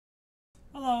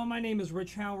Hello, my name is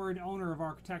Rich Howard, owner of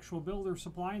Architectural Builder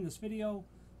Supply. In this video,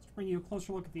 is to bring you a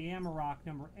closer look at the Amerock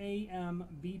number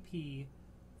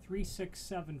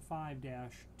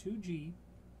AMBP3675-2G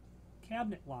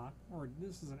Cabinet Lock, or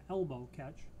this is an elbow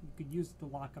catch. You could use it to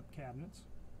lock up cabinets.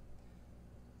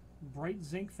 Bright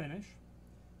zinc finish,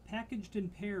 packaged in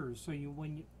pairs. So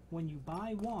when you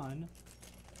buy one,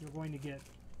 you're going to get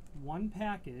one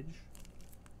package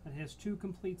that has two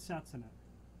complete sets in it.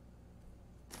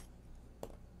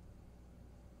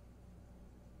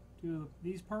 Two of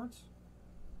these parts,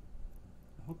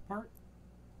 the hook part,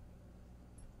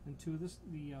 and two of the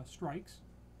strikes,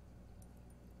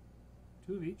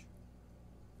 two of each.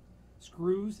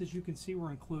 Screws, as you can see,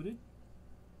 were included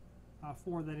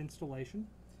for that installation.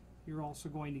 You're also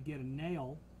going to get a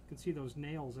nail. You can see those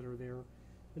nails that are there.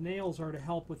 The nails are to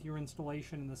help with your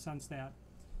installation in the sense that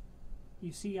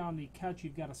you see on the catch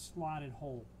you've got a slotted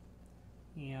hole.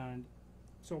 And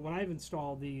so when I've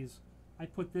installed these, I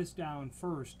put this down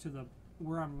first to the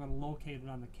where I'm going to locate it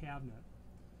on the cabinet.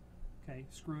 Okay,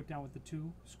 screw it down with the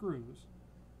two screws.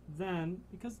 Then,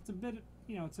 because it's a bit,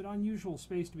 it's an unusual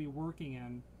space to be working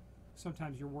in,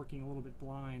 sometimes you're working a little bit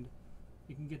blind,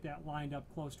 you can get that lined up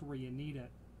close to where you need it,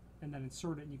 and then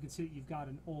insert it, and you can see that you've got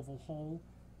an oval hole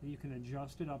that you can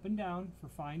adjust it up and down for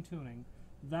fine tuning.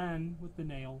 Then, with the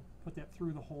nail, put that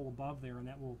through the hole above there, and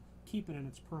that will keep it in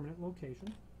its permanent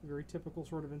location. Very typical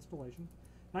sort of installation.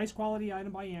 Nice quality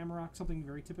item by Amerock, something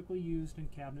very typically used in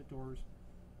cabinet doors,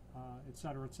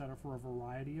 etc., for a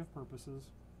variety of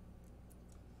purposes.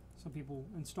 Some people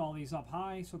install these up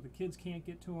high so the kids can't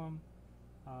get to them.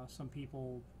 Some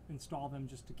people install them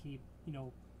just to keep,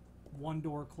 one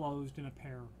door closed in a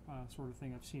pair, sort of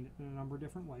thing. I've seen it in a number of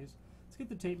different ways. Let's get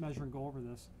the tape measure and go over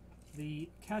this. The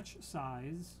catch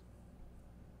size,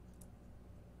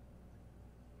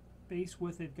 base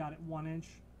width, they've got it 1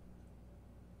 inch.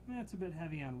 That's a bit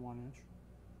heavy on 1 inch,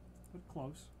 but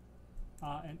close.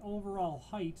 And overall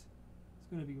height is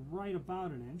going to be right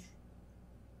about an inch.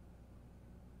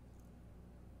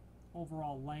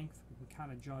 Overall length, we can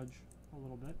kind of judge a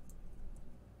little bit.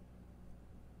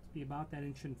 It's be about that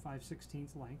 1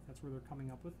 5/16 length. That's where they're coming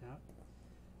up with that.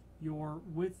 Your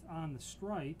width on the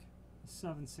strike is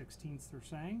 7/16, they're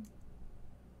saying.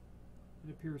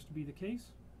 It appears to be the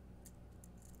case.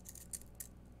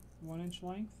 1 inch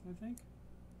length, I think.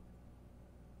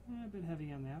 A bit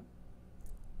heavy on that.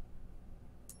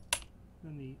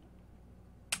 Then the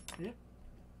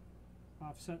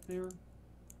offset there.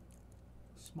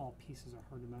 Small pieces are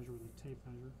hard to measure with a tape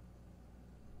measure.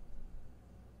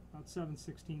 About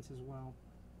 7/16 as well.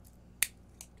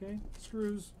 Okay,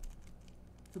 screws.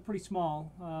 They're pretty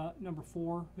small. Number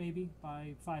 4 maybe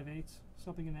by 5/8,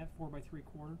 something in that 4 by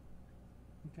 3/4.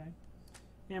 Okay.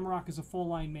 Amerock is a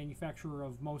full-line manufacturer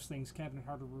of most things cabinet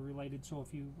hardware related, so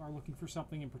if you are looking for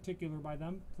something in particular by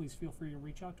them, please feel free to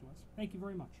reach out to us. Thank you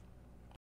very much.